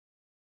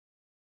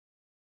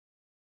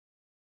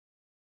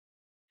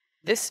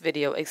This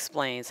video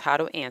explains how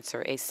to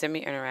answer a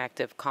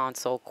semi-interactive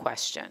console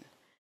question.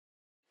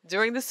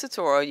 During this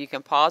tutorial, you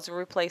can pause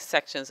or replay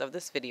sections of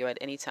this video at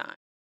any time.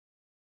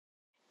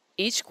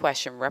 Each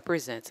question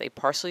represents a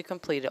partially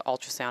completed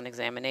ultrasound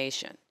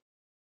examination.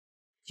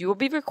 You will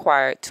be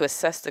required to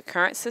assess the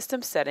current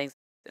system settings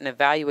and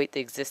evaluate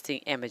the existing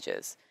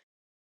images.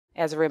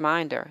 As a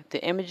reminder,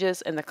 the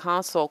images in the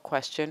console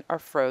question are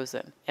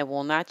frozen and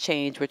will not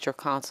change with your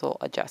console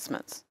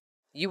adjustments.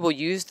 You will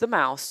use the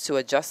mouse to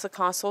adjust the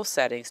console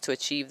settings to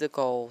achieve the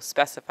goal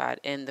specified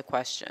in the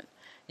question.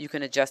 You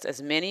can adjust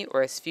as many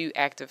or as few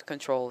active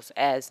controls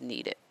as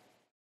needed.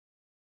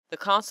 The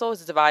console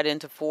is divided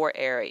into 4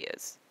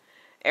 areas.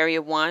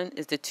 Area 1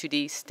 is the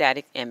 2D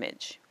static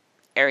image.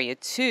 Area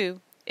 2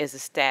 is the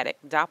static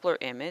Doppler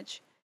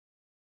image.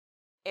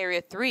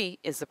 Area 3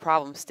 is the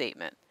problem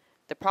statement.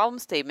 The problem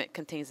statement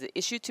contains the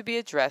issue to be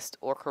addressed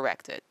or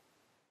corrected.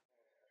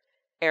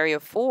 Area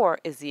 4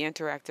 is the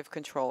interactive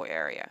control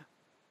area.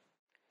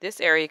 This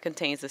area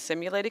contains the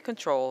simulated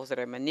controls that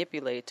are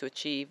manipulated to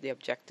achieve the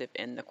objective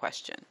in the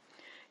question.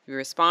 You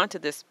respond to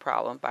this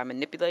problem by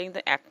manipulating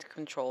the active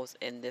controls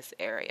in this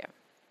area.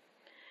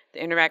 The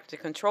interactive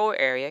control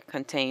area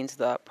contains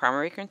the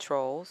primary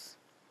controls.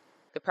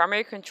 The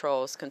primary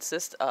controls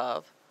consist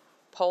of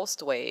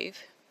pulsed wave,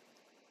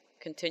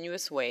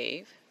 continuous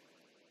wave,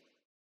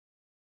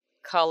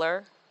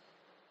 color,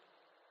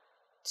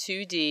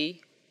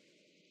 2D,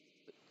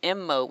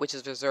 M mode, which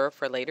is reserved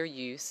for later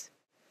use,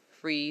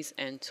 freeze,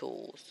 and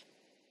tools.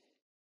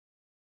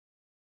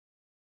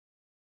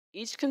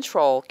 Each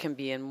control can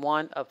be in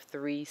one of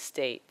 3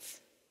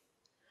 states: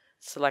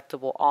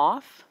 selectable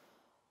off,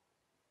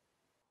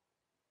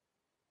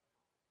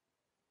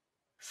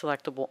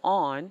 selectable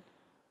on,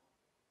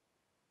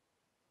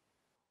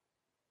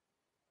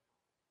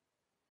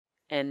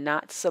 and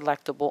not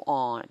selectable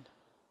on.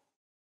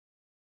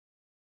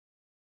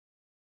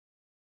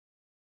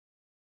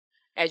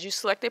 As you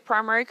select a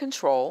primary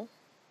control,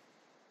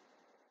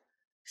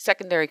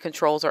 secondary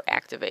controls are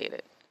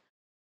activated.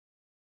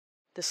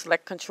 The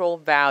Select Control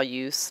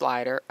Value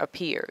slider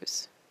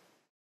appears.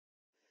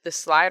 The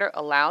slider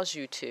allows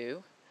you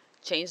to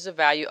change the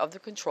value of the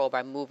control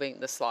by moving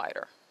the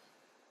slider,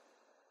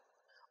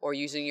 or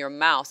using your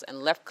mouse and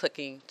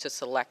left-clicking to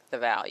select the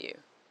value.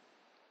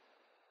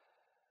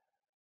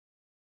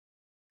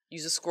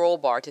 Use a scroll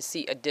bar to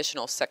see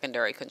additional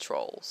secondary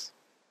controls.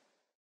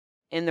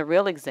 In the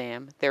real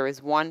exam, there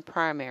is 1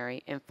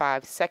 primary and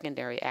 5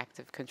 secondary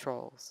active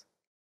controls.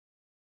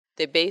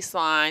 The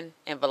baseline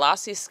and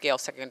velocity scale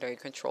secondary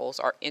controls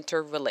are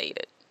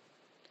interrelated.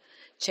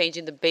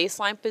 Changing the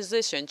baseline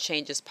position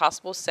changes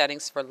possible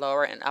settings for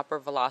lower and upper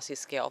velocity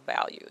scale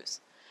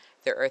values.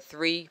 There are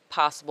 3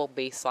 possible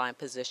baseline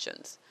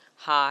positions: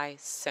 high,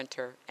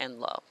 center, and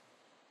low.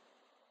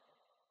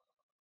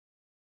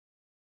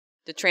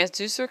 The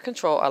transducer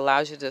control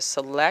allows you to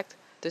select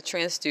the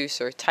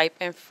transducer type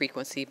and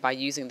frequency by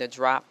using the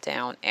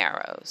drop-down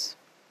arrows.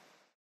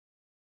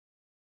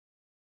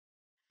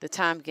 The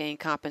time gain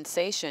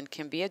compensation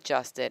can be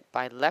adjusted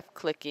by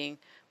left-clicking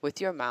with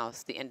your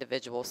mouse the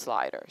individual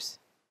sliders.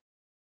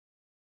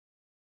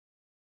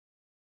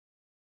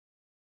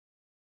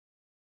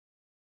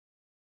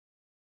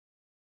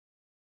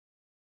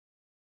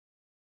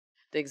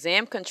 The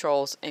exam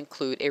controls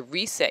include a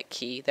reset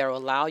key that will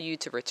allow you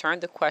to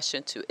return the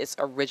question to its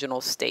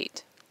original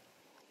state.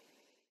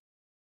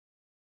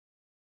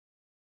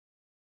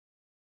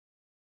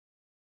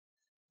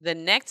 The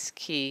next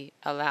key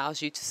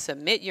allows you to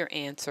submit your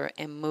answer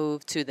and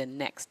move to the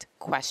next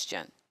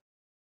question.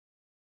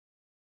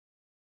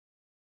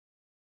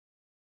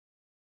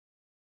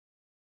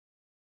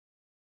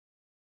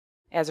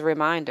 As a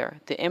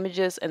reminder, the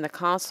images in the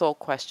console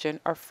question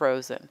are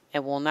frozen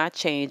and will not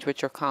change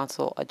with your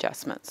console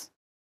adjustments.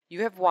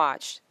 You have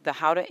watched the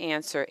How to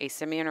Answer a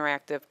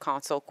Semi-Interactive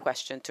Console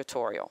Question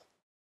tutorial.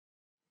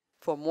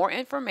 For more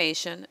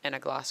information and a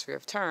glossary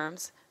of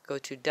terms, go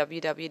to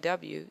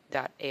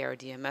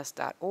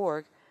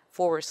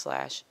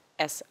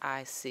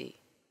www.ardms.org/SIC.